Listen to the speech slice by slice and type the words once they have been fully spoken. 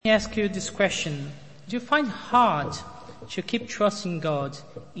Let me ask you this question. Do you find it hard to keep trusting God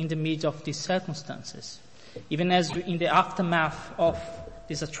in the midst of these circumstances? Even as in the aftermath of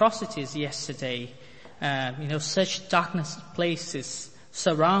these atrocities yesterday, such darkness places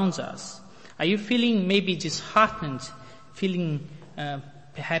surrounds us. Are you feeling maybe disheartened, feeling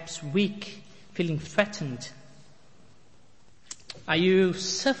perhaps weak, feeling threatened? Are you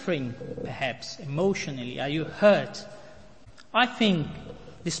suffering perhaps emotionally? Are you hurt? I think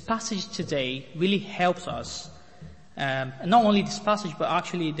this passage today really helps us, not only this passage but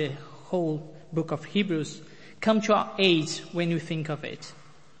actually the whole book of Hebrews, come to our aid when we think of it.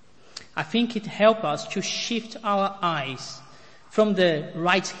 I think it helps us to shift our eyes from the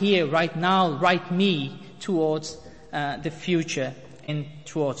right here, right now, right me, towards the future and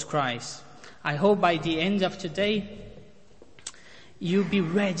towards Christ. I hope by the end of today, you'll be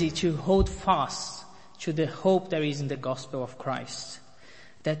ready to hold fast to the hope there is in the gospel of Christ.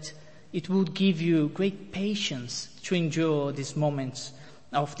 That it would give you great patience to endure these moments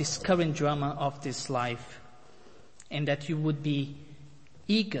of this current drama of this life. And that you would be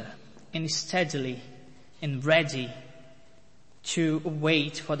eager and steadily and ready to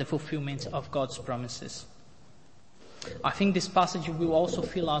wait for the fulfillment of God's promises. I think this passage will also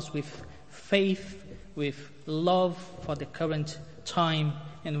fill us with faith, with love for the current time,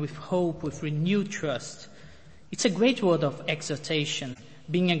 and with hope, with renewed trust. It's a great word of exhortation,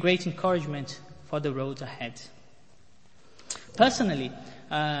 being a great encouragement for the road ahead. Personally,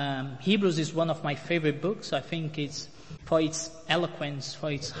 Hebrews is one of my favorite books. I think it's for its eloquence,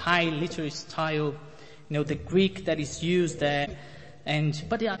 for its high literary style, the Greek that is used there,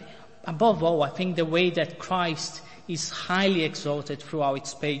 but above all, I think the way that Christ is highly exalted throughout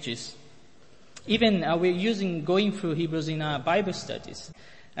its pages. Even we're going through Hebrews in our Bible studies.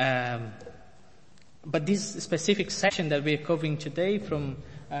 But this specific section that we're covering today from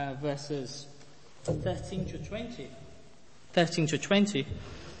verses 13 to 20,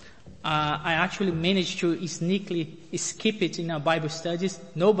 I actually managed to sneakily skip it in our Bible studies.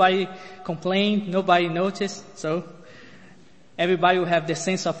 Nobody complained, nobody noticed, so everybody will have the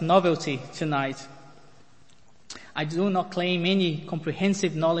sense of novelty tonight. I do not claim any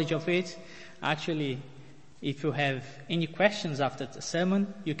comprehensive knowledge of it. Actually, if you have any questions after the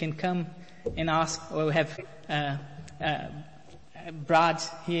sermon, you can come and ask, or we have Brad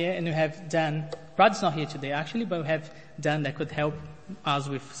here, and we have Dan. Brad's not here today actually, but we have Dan that could help us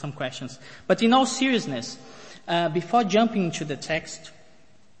with some questions. But in all seriousness, before jumping into the text,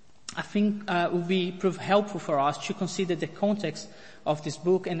 I think it will prove helpful for us to consider the context of this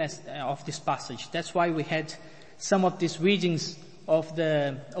book and of this passage. That's why we had some of these readings of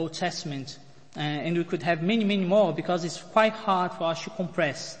the Old Testament, and we could have many, many more, because it's quite hard for us to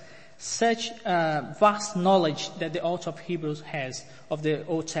compress such vast knowledge that the author of Hebrews has of the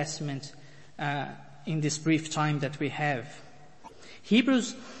Old Testament in this brief time that we have.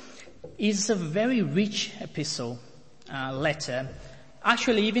 Hebrews is a very rich epistle, letter.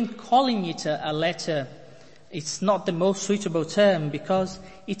 Actually, even calling it a letter, it's not the most suitable term, because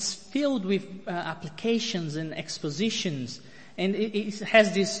it's filled with applications and expositions. And it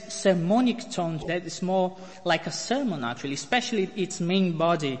has this sermonic tone that is more like a sermon actually, especially its main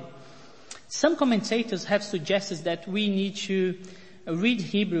body. Some commentators have suggested that we need to read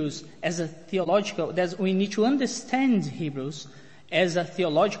Hebrews as a theological, that we need to understand Hebrews as a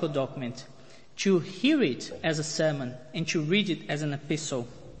theological document, to hear it as a sermon and to read it as an epistle.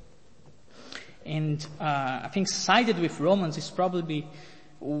 And I think sided with Romans is probably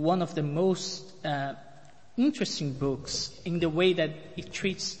one of the most interesting books in the way that it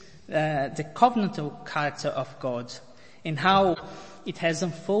treats the covenantal character of God and how it has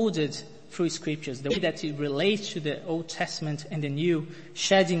unfolded through scriptures, the way that it relates to the Old Testament and the New,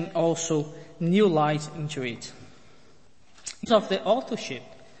 shedding also new light into it. In terms of the authorship,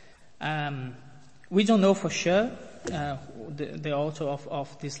 we don't know for sure the author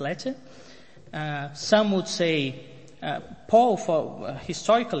of this letter. Some would say Paul,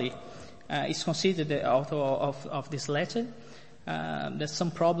 historically, is considered the author of this letter. There's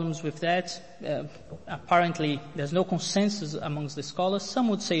some problems with that. Apparently, there's no consensus amongst the scholars. Some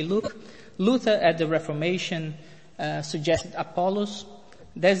would say Luke. Luther at the Reformation suggested Apollos.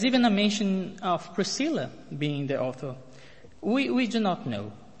 There's even a mention of Priscilla being the author. We do not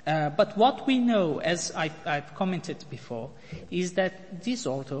know. But what we know, as I've commented before, is that this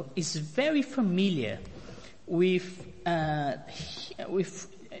author is very familiar with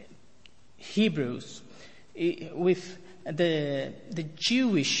Hebrews, with the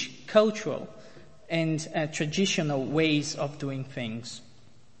Jewish cultural and traditional ways of doing things.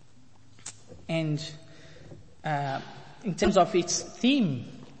 And in terms of its theme,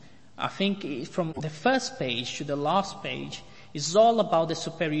 I think from the first page to the last page is all about the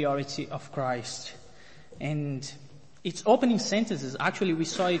superiority of Christ. And its opening sentences, actually we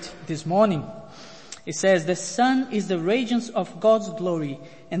saw it this morning. It says, the Son is the radiance of God's glory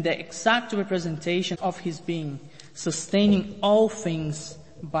and the exact representation of His being, sustaining all things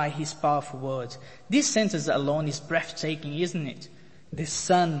by His powerful word. This sentence alone is breathtaking, isn't it? The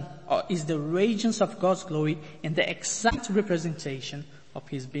Son is the radiance of God's glory and the exact representation of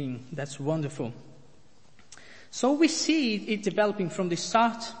His being. That's wonderful. So we see it developing from the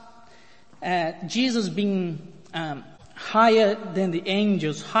start, Jesus being higher than the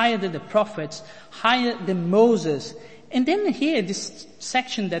angels, higher than the prophets, higher than Moses. And then here, this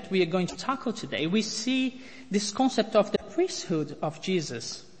section that we are going to tackle today, we see this concept of the priesthood of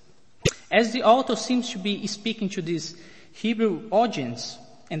Jesus. As the author seems to be speaking to this Hebrew audience,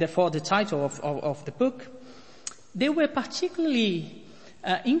 and therefore the title of the book, they were particularly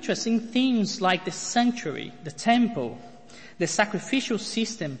interested in themes like the sanctuary, the temple, the sacrificial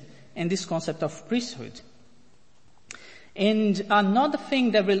system, and this concept of priesthood. And another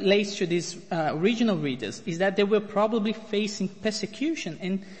thing that relates to these original readers is that they were probably facing persecution,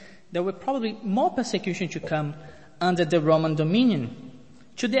 and there were probably more persecution to come under the Roman dominion.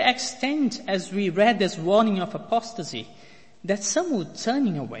 To the extent, as we read this warning of apostasy, that some were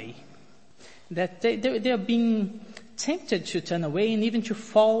turning away, that they are being tempted to turn away and even to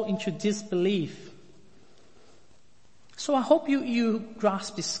fall into disbelief. So I hope you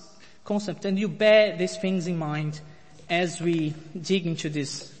grasp this concept and you bear these things in mind as we dig into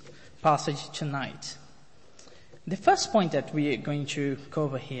this passage tonight. The first point that we are going to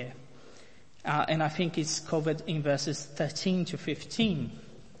cover here, and I think it's covered in verses 13 to 15,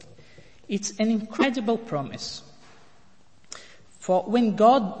 it's an incredible promise. For when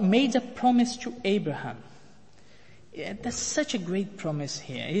God made a promise to Abraham, that's such a great promise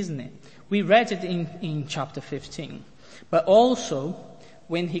here, isn't it? We read it in chapter 15. But also,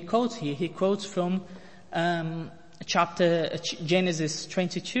 when he quotes here, he quotes from Genesis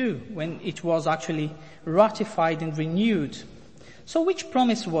 22, when it was actually ratified and renewed. So which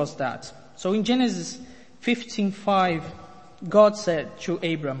promise was that? So in Genesis 15:5, God said to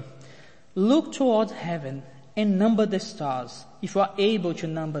Abram, "Look toward heaven and number the stars, if you are able to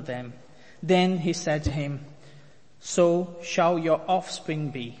number them." Then he said to him, "So shall your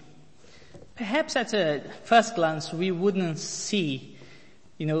offspring be." Perhaps at a first glance we wouldn't see,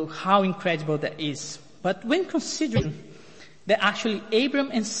 how incredible that is. But when considering that actually Abram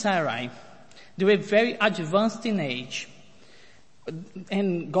and Sarai, they were very advanced in age,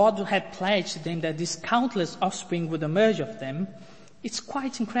 and God had pledged them that this countless offspring would emerge of them, it's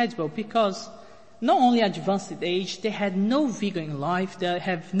quite incredible because not only advanced in age, they had no vigor in life, they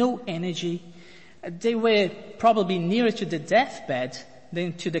have no energy, they were probably nearer to the deathbed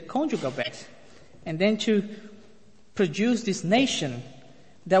than to the conjugal bed. And then to produce this nation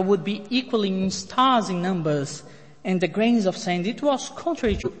that would be equaling stars in numbers and the grains of sand, it was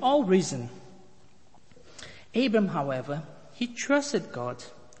contrary to all reason. Abram, however, he trusted God.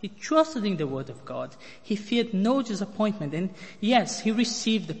 He trusted in the word of God. He feared no disappointment. And yes, he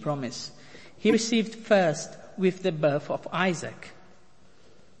received the promise. He received first with the birth of Isaac.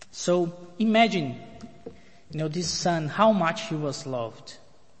 So imagine, this son, how much he was loved.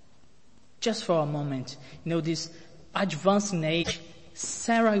 Just for a moment, this advanced in age,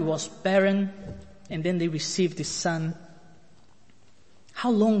 Sarah was barren, and then they received this son. How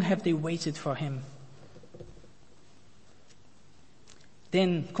long have they waited for him?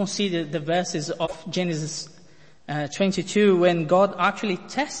 Then consider the verses of Genesis 22 when God actually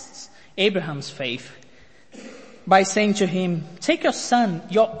tests Abraham's faith by saying to him, "Take your son,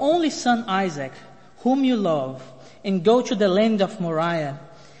 your only son Isaac, whom you love, and go to the land of Moriah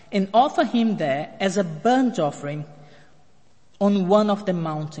and offer him there as a burnt offering on one of the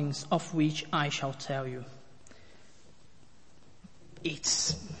mountains of which I shall tell you."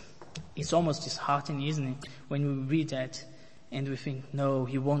 It's almost disheartening, isn't it, when we read that and we think, no,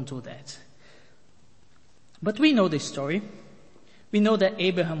 he won't do that. But we know the story. We know that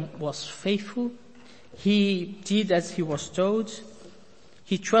Abraham was faithful. He did as he was told.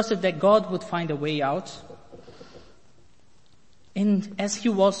 He trusted that God would find a way out. And as he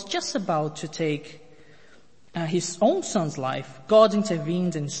was just about to take his own son's life, God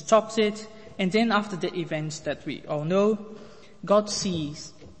intervened and stopped it. And then after the events that we all know, God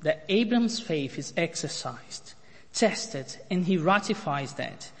sees that Abraham's faith is exercised, tested, and he ratifies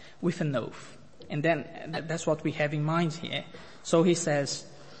that with an oath. And then that's what we have in mind here. So he says,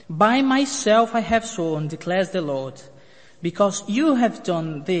 "By myself I have sworn, declares the Lord, because you have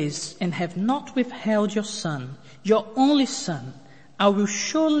done this and have not withheld your son, your only son, I will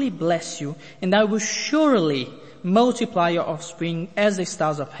surely bless you, and I will surely multiply your offspring as the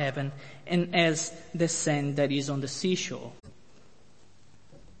stars of heaven and as the sand that is on the seashore.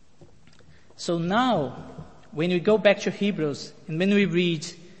 So now, when we go back to Hebrews, and when we read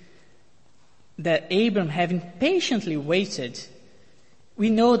that Abraham, having patiently waited, we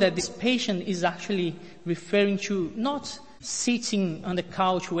know that this patience is actually referring to not sitting on the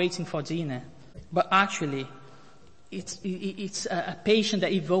couch waiting for dinner, but actually it's a patience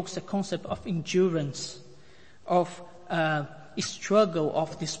that evokes the concept of endurance, of struggle,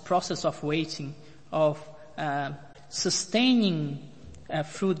 of this process of waiting, of sustaining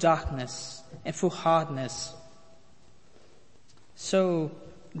through darkness and through hardness. So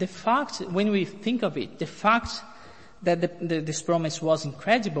the fact, when we think of it, the fact that this promise was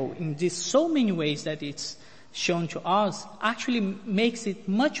incredible in this so many ways that it's shown to us actually makes it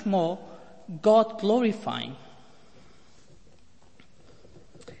much more God glorifying.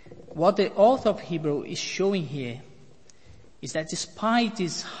 What the author of Hebrew is showing here is that despite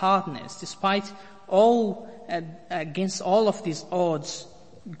this hardness, despite all, against all of these odds,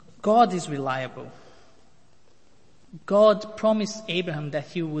 God is reliable. God promised Abraham that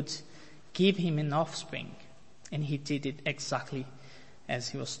he would give him an offspring, and he did it exactly as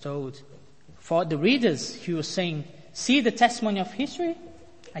he was told. For the readers, he was saying, see the testimony of history?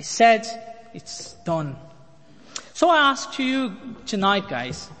 I said it's done. So I ask to you tonight,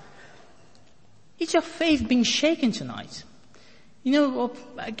 guys, is your faith being shaken tonight? You know,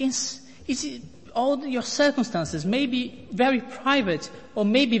 against, is it all your circumstances, maybe very private or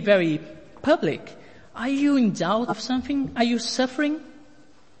maybe very public? Are you in doubt of something? Are you suffering?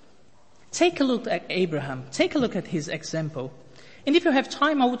 Take a look at Abraham. Take a look at his example. And if you have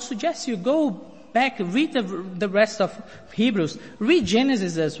time, I would suggest you go back, read the rest of Hebrews, read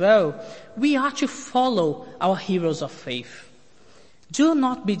Genesis as well. We are to follow our heroes of faith. Do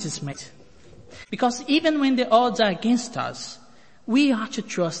not be dismayed. Because even when the odds are against us, we are to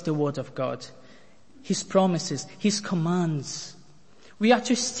trust the word of God, his promises, his commands. We are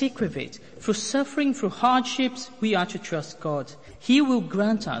to stick with it. Through suffering, through hardships, we are to trust God. He will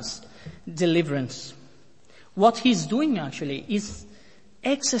grant us deliverance. What he's doing actually is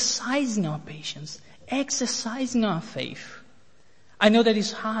exercising our patience, exercising our faith. I know that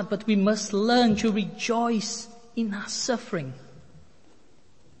it's hard, but we must learn to rejoice in our suffering.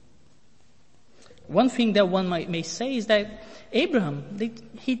 One thing that one may say is that Abraham,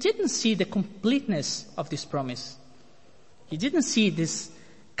 he didn't see the completeness of this promise. He didn't see this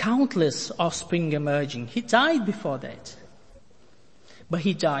countless offspring emerging. He died before that. But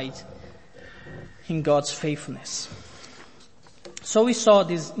he died in God's faithfulness. So we saw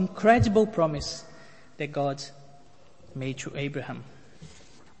this incredible promise that God made to Abraham.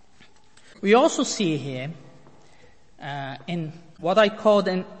 We also see here in what I called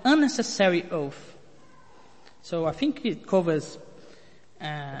an unnecessary oath. So I think it covers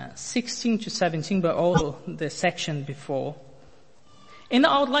 16 to 17, but also the section before. And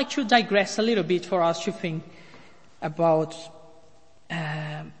I would like to digress a little bit for us to think about,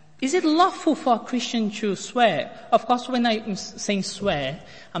 is it lawful for a Christian to swear? Of course, when I'm saying swear,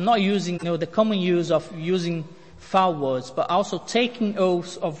 I'm not using, the common use of using foul words, but also taking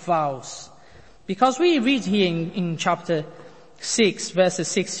oaths of vows. Because we read here in chapter 6, verses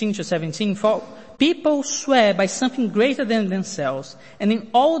 16 to 17, for people swear by something greater than themselves, and in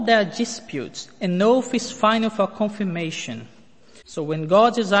all their disputes, an oath is final for confirmation. So when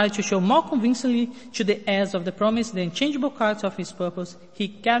God desired to show more convincingly to the heirs of the promise the unchangeable character of his purpose, he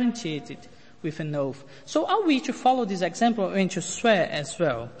guaranteed it with an oath. So are we to follow this example and to swear as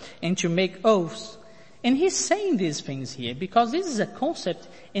well, and to make oaths? And he's saying these things here because this is a concept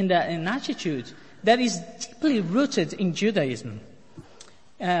and an attitude that is deeply rooted in Judaism.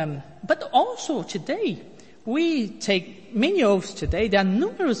 But also today, we take many oaths today. There are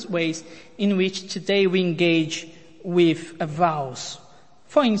numerous ways in which today we engage with vows.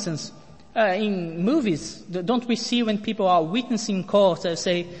 For instance, in movies, don't we see when people are witnessing court, they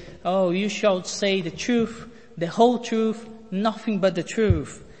say, oh, you shall say the truth, the whole truth, nothing but the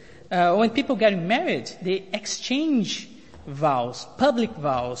truth. When people get married, they exchange vows, public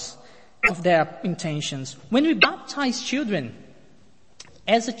vows of their intentions. When we baptize children,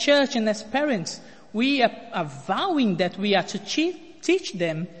 as a church and as parents, we are vowing that we are to teach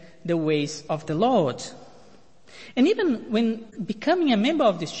them the ways of the Lord. And even when becoming a member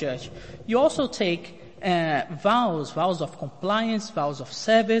of this church, you also take vows of compliance, vows of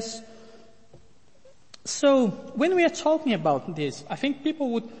service. So when we are talking about this, I think people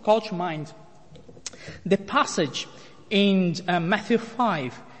would call to mind the passage in Matthew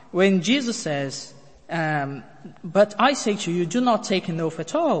 5 when Jesus says, But I say to you, do not take an oath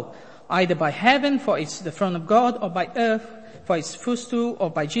at all, either by heaven, for it's the throne of God, or by earth, for its footstool, or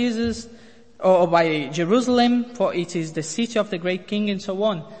by Jesus, or by Jerusalem, for it is the city of the great King, and so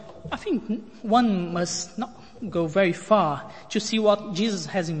on. I think one must not go very far to see what Jesus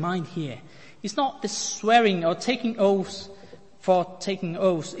has in mind here. It's not the swearing or taking oaths for taking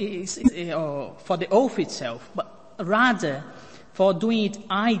oaths, or for the oath itself, but rather for doing it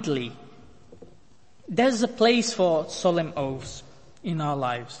idly. There's a place for solemn oaths in our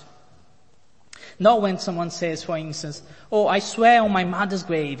lives. Not when someone says, for instance, oh, I swear on my mother's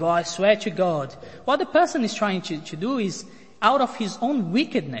grave, or I swear to God. What the person is trying to do is, out of his own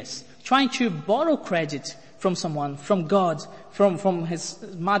wickedness, trying to borrow credit from someone, from God, from his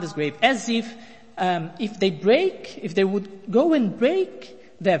mother's grave, as if they would go and break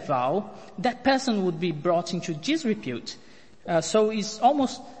their vow, that person would be brought into disrepute. So he's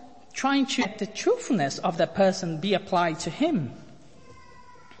almost trying to let the truthfulness of that person be applied to him.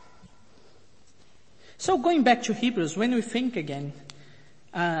 So going back to Hebrews, when we think again,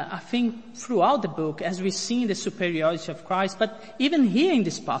 I think throughout the book, as we see the superiority of Christ, but even here in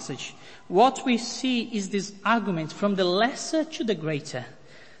this passage, what we see is this argument from the lesser to the greater.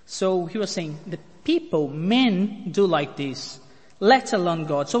 So he was saying, the people, men do like this, let alone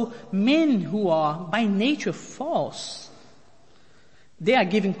God. So men who are by nature false, they are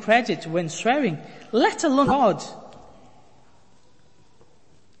giving credit when swearing, let alone God.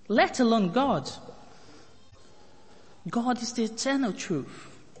 Let alone God. God is the eternal truth.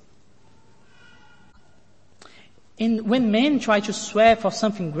 And when men try to swear for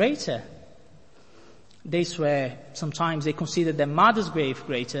something greater, they swear, sometimes they consider their mother's grave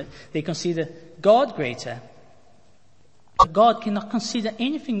greater, they consider God greater. But God cannot consider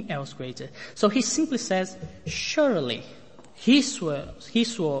anything else greater. So he simply says, surely he swore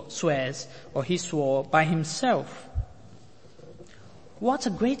by himself. What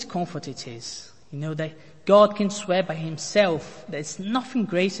a great comfort it is, that God can swear by himself. There's nothing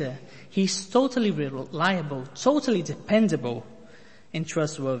greater. He's totally reliable, totally dependable and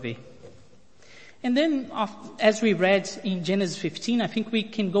trustworthy. And then, as we read in Genesis 15, I think we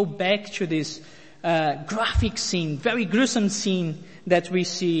can go back to this graphic scene, very gruesome scene that we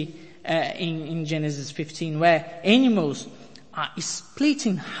see in Genesis 15, where animals are split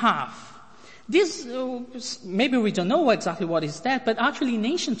in half. This, maybe we don't know exactly what is that, but actually in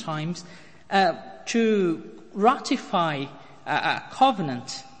ancient times, to ratify a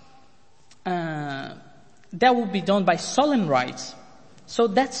covenant, that would be done by solemn rites. So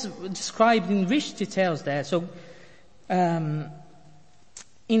that's described in rich details there. So, in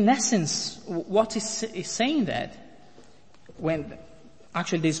essence, what is saying that when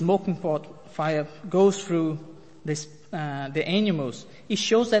actually the smoking pot fire goes through this, the animals, it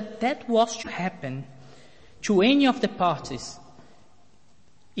shows that was to happen to any of the parties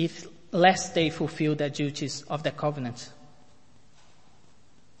if lest they fulfill their duties of the covenant.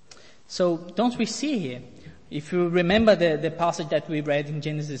 So don't we see here, if you remember the passage that we read in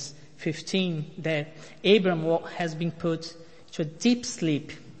Genesis 15, that Abram has been put to a deep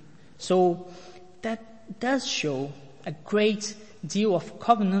sleep. So that does show a great deal of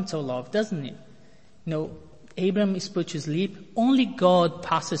covenantal love, doesn't it? Abram is put to sleep. Only God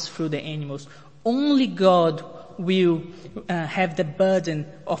passes through the animals. Only God will have the burden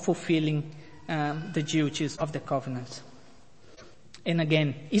of fulfilling the duties of the covenant. And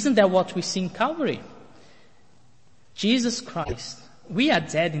again, isn't that what we see in Calvary? Jesus Christ, we are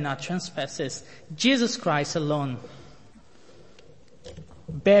dead in our trespasses. Jesus Christ alone,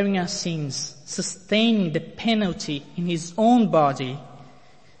 bearing our sins, sustaining the penalty in his own body,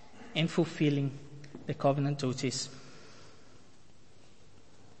 and fulfilling the covenant duties.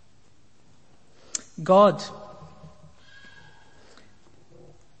 God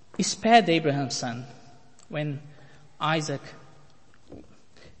spared Abraham's son when Isaac,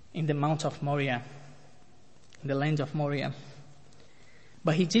 in the Mount of Moriah, in the land of Moriah.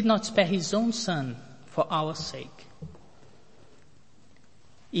 But he did not spare his own son for our sake.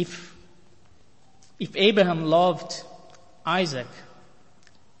 If Abraham loved Isaac,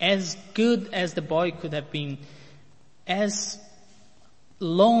 as good as the boy could have been, as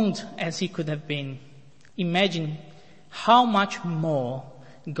longed as he could have been, imagine how much more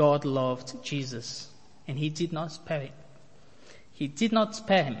God loved Jesus. And he did not spare it. He did not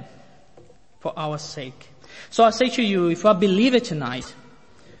spare him for our sake. So I say to you, if you are a believer tonight,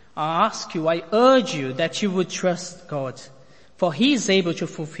 I urge you that you would trust God, for he is able to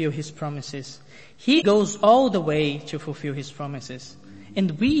fulfill his promises. He goes all the way to fulfill his promises.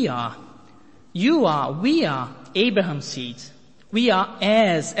 And we are Abraham's seed. We are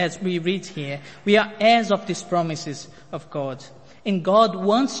heirs, as we read here. We are heirs of these promises of God. And God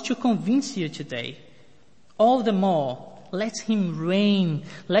wants to convince you today. All the more, let Him reign.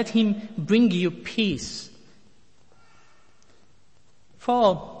 Let Him bring you peace.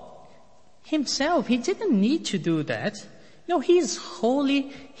 For Himself, He didn't need to do that. No, He is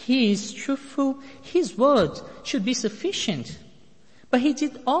holy. He is truthful. His word should be sufficient. But He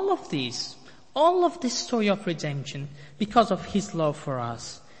did all of this story of redemption because of His love for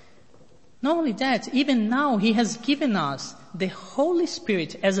us. Not only that, even now He has given us the Holy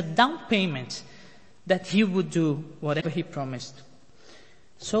Spirit as a down payment that He would do whatever He promised.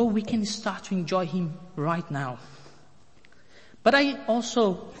 So we can start to enjoy Him right now. But I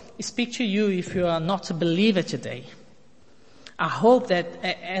also speak to you if you are not a believer today. I hope that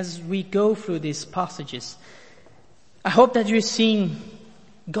as we go through these passages, I hope that you're seeing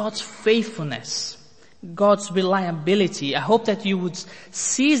God's faithfulness, God's reliability. I hope that you would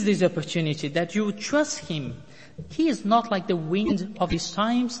seize this opportunity, that you would trust Him. He is not like the wind of His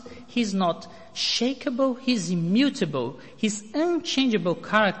times. He's not shakeable. He's immutable. His unchangeable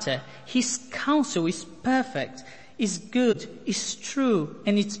character, His counsel is perfect, is good, is true,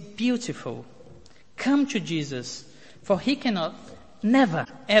 and it's beautiful. Come to Jesus, for He cannot, never,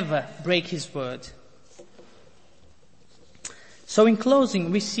 ever break His word. So in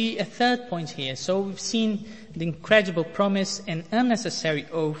closing, we see a third point here. So we've seen the incredible promise and unnecessary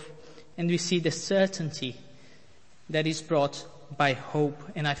oath, and we see the certainty that is brought by hope.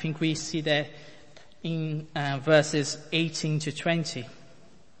 And I think we see that in verses 18 to 20.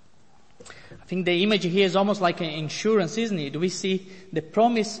 I think the image here is almost like an insurance, isn't it? We see the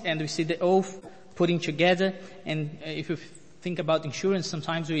promise and we see the oath putting together. And if you think about insurance,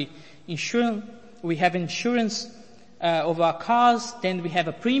 sometimes we have insurance of our cars, then we have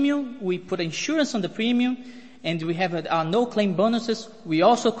a premium, we put insurance on the premium, and we have our no-claim bonuses. We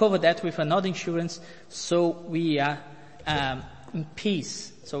also cover that with another insurance, so we are in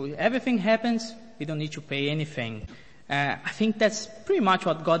peace. So everything happens, we don't need to pay anything. I think that's pretty much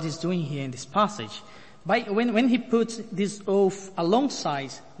what God is doing here in this passage. When He puts this oath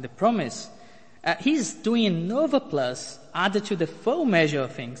alongside the promise, He's doing an overplus added to the full measure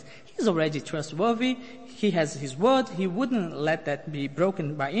of things. He's already trustworthy. He has His word. He wouldn't let that be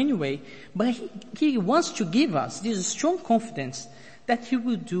broken by any way. But He wants to give us this strong confidence that He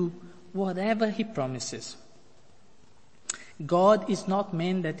will do whatever He promises. God is not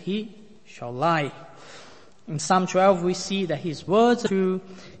man that He shall lie. In Psalm 12 we see that His words are true.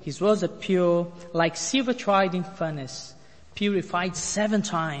 His words are pure, like silver tried in furnace, purified 7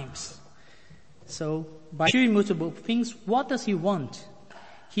 times. So by two immutable things, what does He want?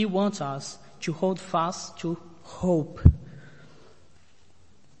 He wants us to hold fast to hope.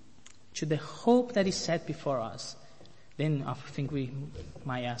 To the hope that is set before us. Then I think we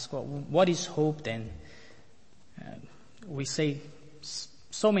might ask, well, what is hope then? We say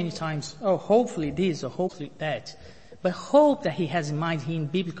so many times, oh, hopefully this or hopefully that. But hope that He has in mind here in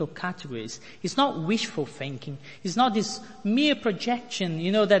biblical categories is not wishful thinking. It's not this mere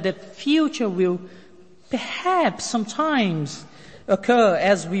projection, that the future will perhaps sometimes occur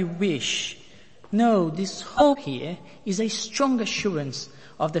as we wish. No, this hope here is a strong assurance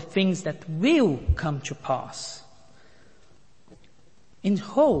of the things that will come to pass. In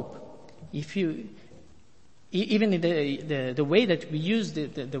hope, even in the way that we use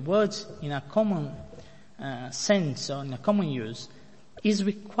the words in a common sense or in a common use, is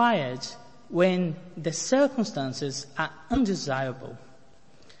required when the circumstances are undesirable.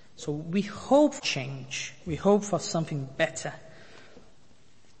 So we hope for change. We hope for something better.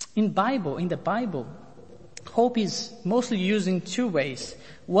 In the Bible, hope is mostly used in 2 ways.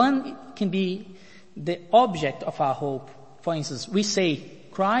 One can be the object of our hope. For instance, we say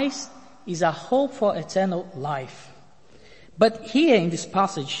Christ is our hope for eternal life. But here in this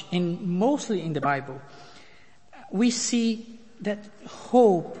passage, and mostly in the Bible, we see that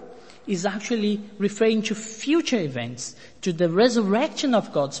hope is actually referring to future events, to the resurrection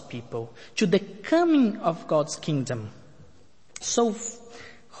of God's people, to the coming of God's kingdom. So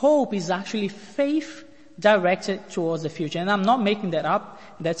hope is actually faith directed towards the future. And I'm not making that up.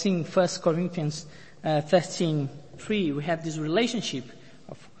 That's in 1 Corinthians 13:3. We have this relationship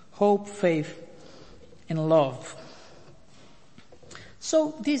of hope, faith, and love.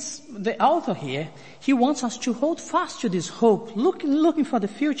 So the author here, he wants us to hold fast to this hope, looking for the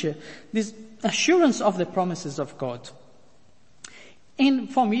future, this assurance of the promises of God. And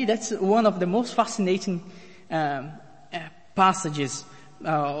for me, that's one of the most fascinating passages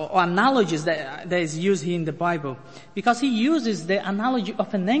or analogies that is used here in the Bible, because he uses the analogy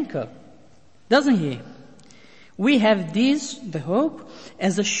of an anchor, doesn't he? We have this, the hope,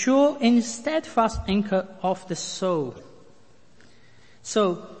 as a sure and steadfast anchor of the soul.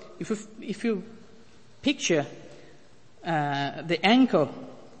 So, if you picture the anchor,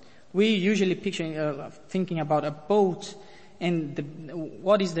 we usually picture thinking about a boat, and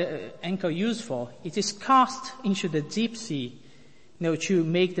what is the anchor used for? It is cast into the deep sea, to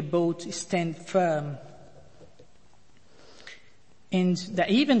make the boat stand firm. And that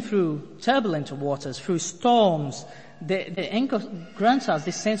even through turbulent waters, through storms, the anchor grants us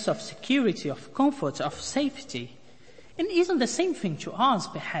this sense of security, of comfort, of safety. And isn't the same thing to us,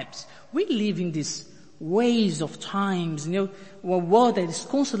 perhaps? We live in these waves of times, a world that is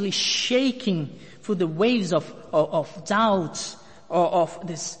constantly shaking through the waves of doubts, or of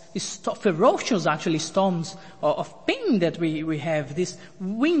this ferocious actually storms of pain that we have, these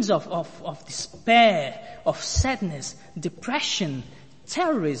winds of despair, of sadness, depression,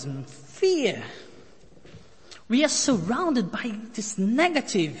 terrorism, fear. We are surrounded by this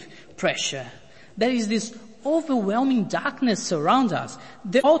negative pressure. There is this overwhelming darkness around us.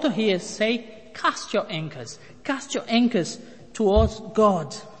 The author here say, cast your anchors towards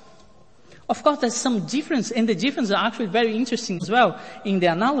God. Of course, there's some difference, and the difference are actually very interesting as well in the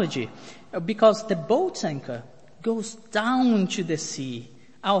analogy, because the boat's anchor goes down into the sea.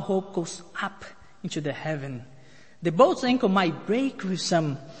 Our hope goes up into the heaven. The boat's anchor might break with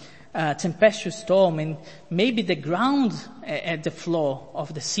some tempestuous storm, and maybe the ground at the floor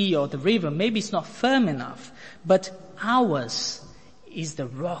of the sea or the river, maybe it's not firm enough, but ours is the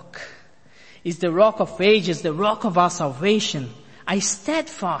rock. Is the rock of ages, the rock of our salvation, a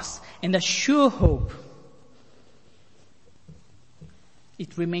steadfast and a sure hope.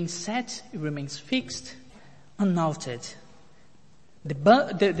 It remains set, it remains fixed, unaltered.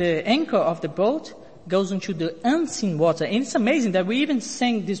 The anchor of the boat goes into the unseen water. And it's amazing that we even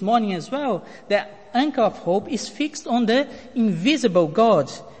sang this morning as well, the anchor of hope is fixed on the invisible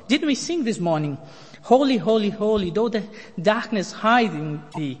God. Didn't we sing this morning? Holy, holy, holy, though the darkness hide in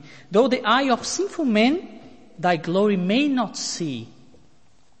thee, though the eye of sinful men thy glory may not see.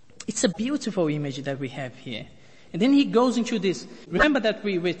 It's a beautiful image that we have here. And then he goes into this. Remember that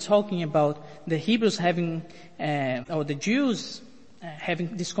we were talking about the Hebrews having, or the Jews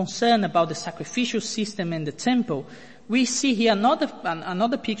having this concern about the sacrificial system and the temple. We see here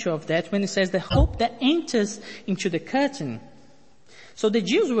another picture of that when it says the hope that enters into the curtain. So the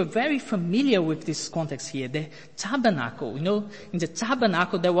Jews were very familiar with this context here, the tabernacle. In the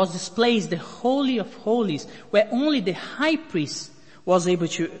tabernacle there was this place, the Holy of Holies, where only the high priest was able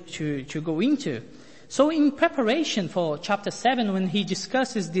to go into. So in preparation for chapter 7, when he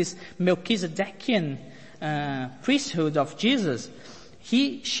discusses this Melchizedekian priesthood of Jesus,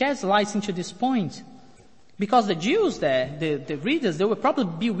 he sheds light into this point. Because the Jews there, the readers, they were probably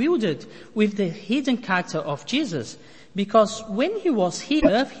bewildered with the hidden character of Jesus. Because when he was here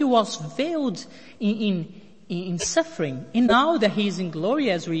on earth, he was veiled in suffering. And now that he is in glory,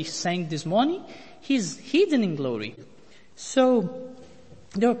 as we sang this morning, he's hidden in glory. So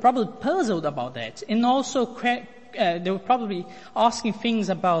they were probably puzzled about that. And also they were probably asking things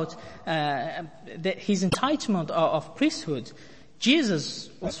about his entitlement of priesthood. Jesus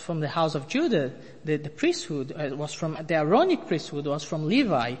was from the house of Judah. The priesthood was from the Aaronic priesthood, was from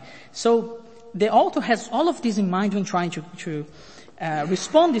Levi. So the author has all of this in mind when trying to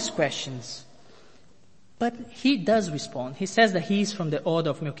respond these questions. But he does respond. He says that he is from the order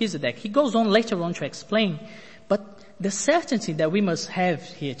of Melchizedek. He goes on later on to explain. But the certainty that we must have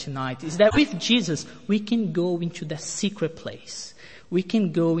here tonight is that with Jesus, we can go into the secret place. We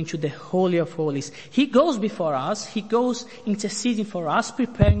can go into the Holy of Holies. He goes before us. He goes interceding for us,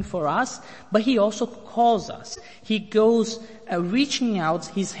 preparing for us, but he also calls us. He goes reaching out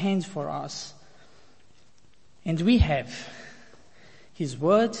his hands for us. And we have his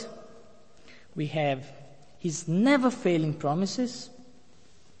word. We have his never failing promises.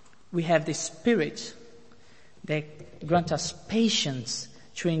 We have the Spirit that grants us patience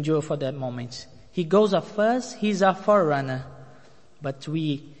to endure for that moment. He goes up first. He's our forerunner. But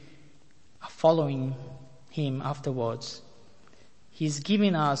we are following him afterwards. He's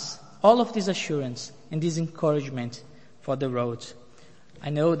giving us all of this assurance and this encouragement for the road. I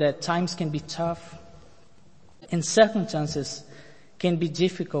know that times can be tough and circumstances can be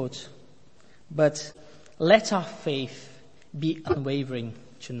difficult, but let our faith be unwavering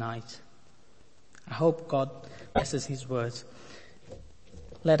tonight. I hope God blesses his words.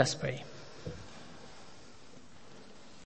 Let us pray.